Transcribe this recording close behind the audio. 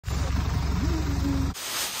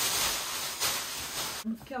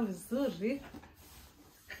Msikia vizuri.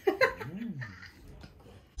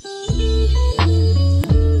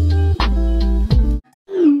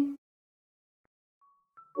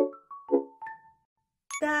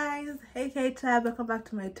 Guys, hey tribe, welcome back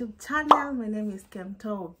to my YouTube channel. My name is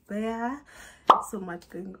Kemunto. So much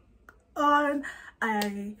going on.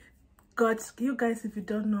 I got you guys, if you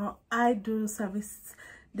don't know, I do service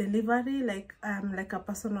delivery. Like I'm like a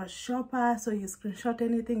personal shopper, so you screenshot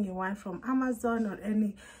anything you want from Amazon or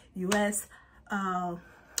any US,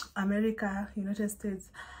 America, United States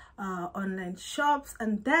online shops,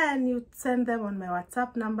 and then you send them on my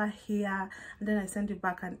WhatsApp number here, and then I send you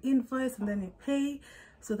back an invoice, and then you pay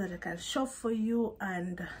so that I can shop for you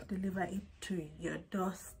and deliver it to your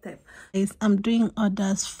doorstep. Guys, I'm doing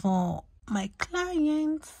orders for my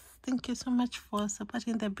clients. Thank you so much for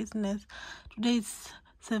supporting the business. Today is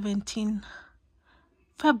 17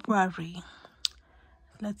 February.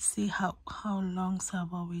 Let's see how long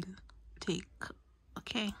server will take.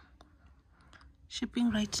 Okay,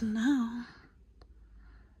 shipping right now.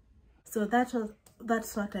 So that's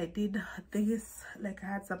what I did. This, like, I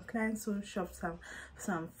had some clients who shopped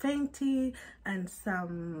some Fenty and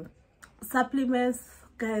some supplements.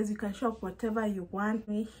 Guys, you can shop whatever you want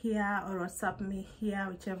me here or WhatsApp me here,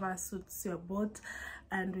 whichever suits your boat,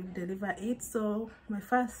 and we'll deliver it. So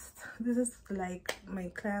this is like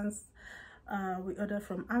my clients we ordered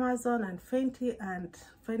from Amazon and Fenty, and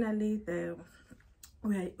finally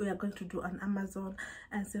we are going to do an Amazon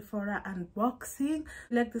and Sephora unboxing.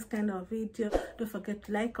 Like this kind of video, don't forget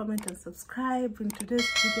to like, comment and subscribe. In today's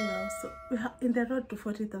video we are in the road to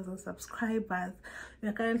 40,000 subscribers. We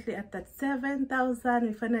are currently at 37,000.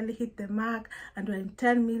 We finally hit the mark, and we're in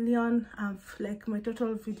 10 million. Like, my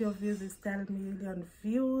total video views is 10 million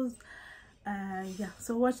views. Yeah,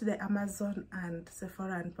 so watch the Amazon and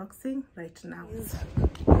Sephora unboxing right now.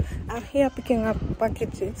 I'm here picking up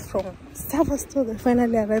packages from Sephora store. They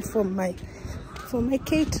finally arrived for my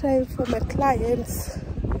K-Tribe, for my clients.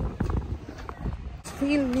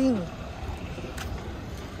 Feeling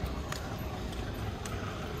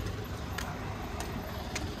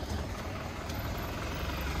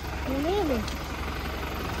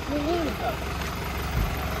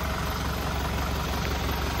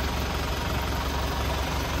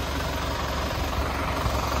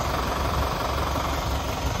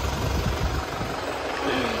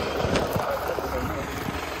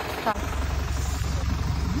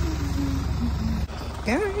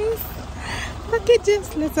guys,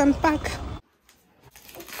 packages, let's unpack.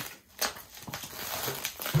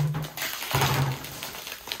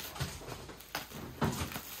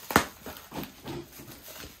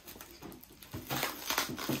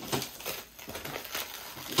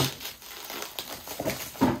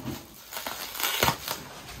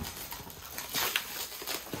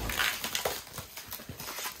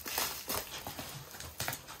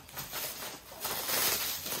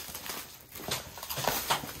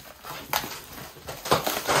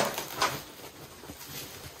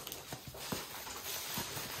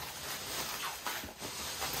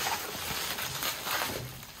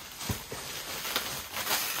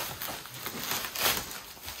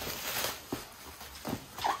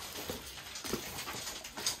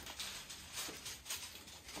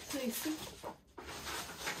 So if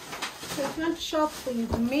you want to shop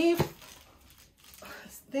with me,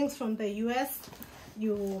 things from the US,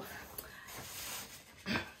 you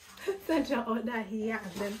send your order here,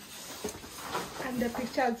 and the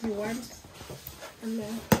pictures you want, and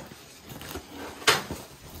then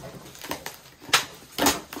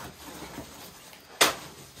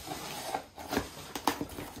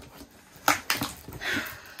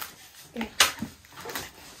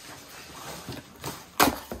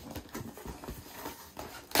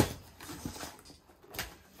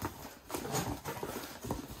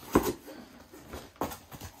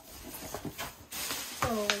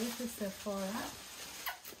this is Sephora.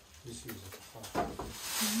 This is Sephora.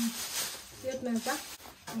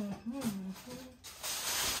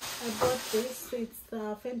 I bought this. It's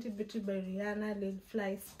Fenty Beauty by Rihanna Lid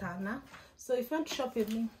Fly Stunner. So if you want to shop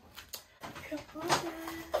with me,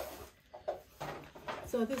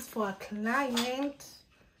 so this is for a client.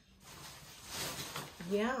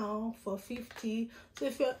 Yeah, for 50. So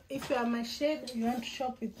if you are my shade, you want to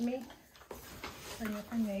shop with me,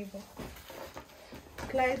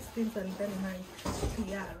 clients things, and then my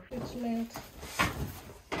PR treatment.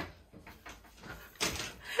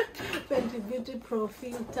 Fenty Beauty Pro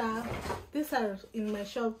Filter. These are in my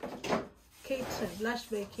shop, K-Tribe, Lash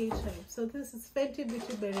by K-Tribe. So this is Fenty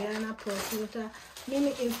Beauty by Rihanna Pro Filter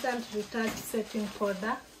Mini Instant Retouch Setting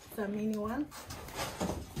Powder. It's a mini one.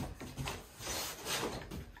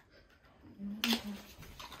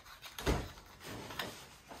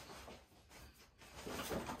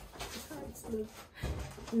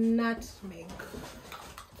 and nutmeg.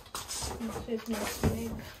 Straight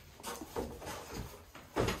nutmeg.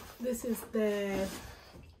 This is the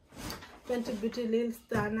Fenty Beauty Lil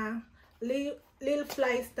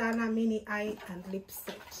Fly Stunner Mini Eye and Lip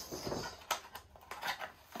Set.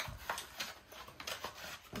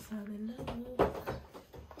 Let's have a look.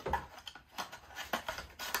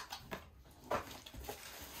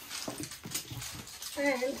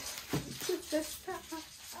 And this is the stuff.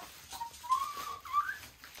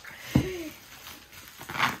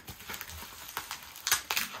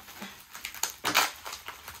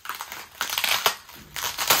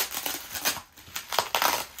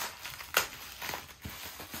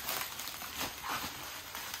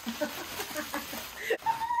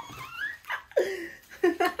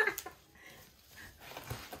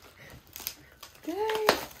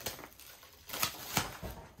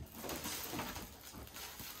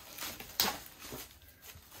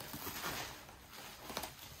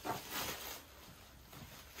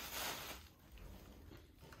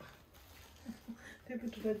 Hebu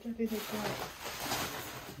tunajua nini kwa.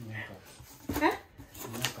 Eh?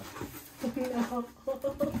 No.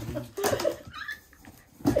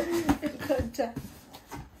 Ngoja.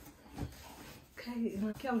 Kai,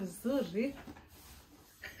 inakia vizuri.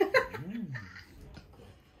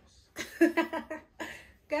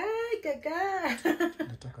 Kai, kaka.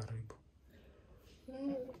 Nataka karibu.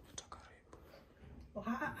 Nataka karibu.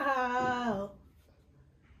 Wow.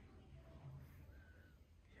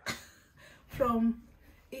 From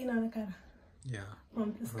inaonekana. Yeah.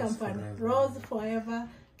 From this Rose company, Forever. Rose Forever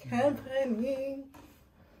Company.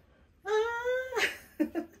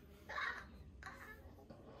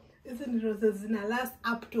 Hizi ni roses zina last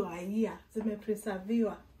up to a year,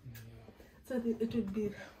 zimepreserviwa. So it would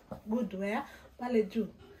be good where pale juu.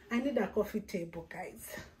 I need a coffee table,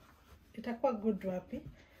 guys. Itakuwa good wapi?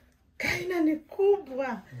 Kaina ni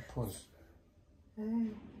kubwa. Pause.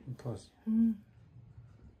 Pause.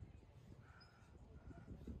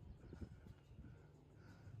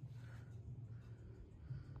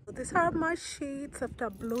 These are my sheets after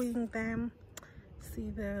blowing them. See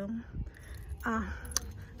them.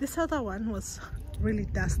 This other one was really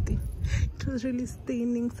dusty. It was really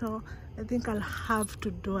staining, so I think I'll have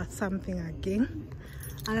to do something again.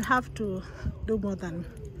 I'll have to do more than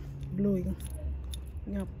blowing.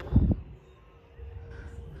 Yep.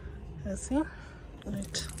 Let's see.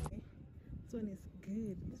 Right. This one is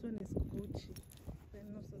good. This one is Gucci.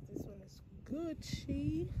 Then also this one is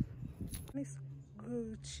Gucci. This is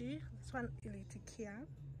Gucci. This one ilitikia.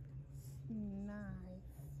 Nice.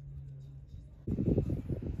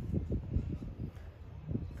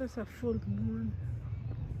 That's a full moon.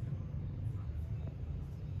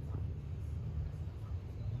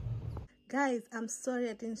 Guys, I'm sorry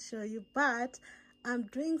I didn't show you, but I'm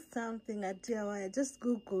doing something at DIY. I just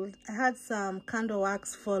googled. I had some candle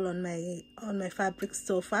wax fall on my fabric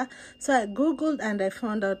sofa, so I googled and I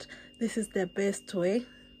found out this is the best way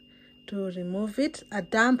to remove it. A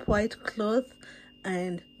damp white cloth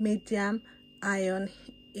and medium iron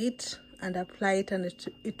it and apply it, and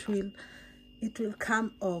it will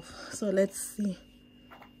come off. So let's see.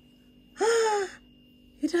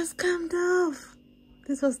 It has come off.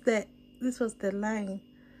 This was the line.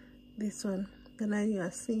 This one, the line you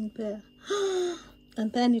are seeing there.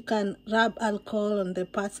 And then you can rub alcohol on the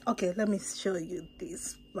parts. Okay, let me show you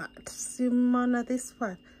this part. Simona, this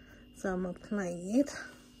part. So I'm applying it.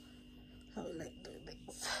 How will I do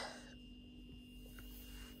this?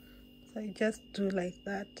 So I just do like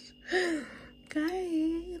that.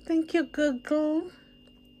 Guys, thank you, Google.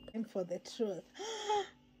 And for the truth,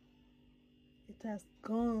 it has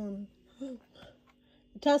gone.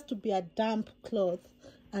 It has to be a damp cloth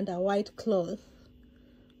and a white cloth,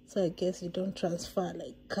 so I guess you don't transfer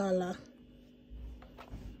like color.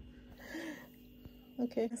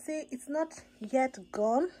 Okay, see, it's not yet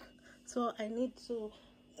gone, so I need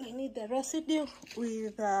the residue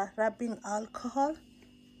with rubbing alcohol.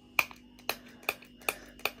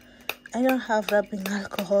 I don't have rubbing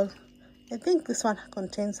alcohol. I think this one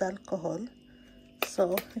contains alcohol,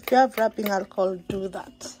 so if you have rubbing alcohol, do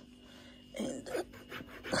that. And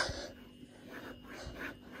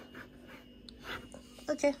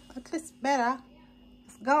okay, at least better.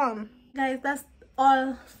 It's gone. Guys, that's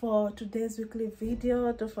all for today's weekly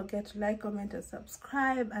video. Don't forget to like, comment and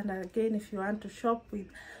subscribe. And again, if you want to shop with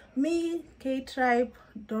me, K-Tribe,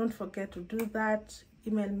 don't forget to do that.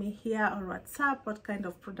 Email me here or WhatsApp what kind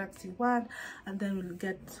of products you want, and then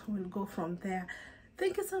we'll go from there.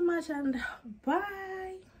 Thank you so much, and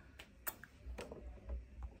bye.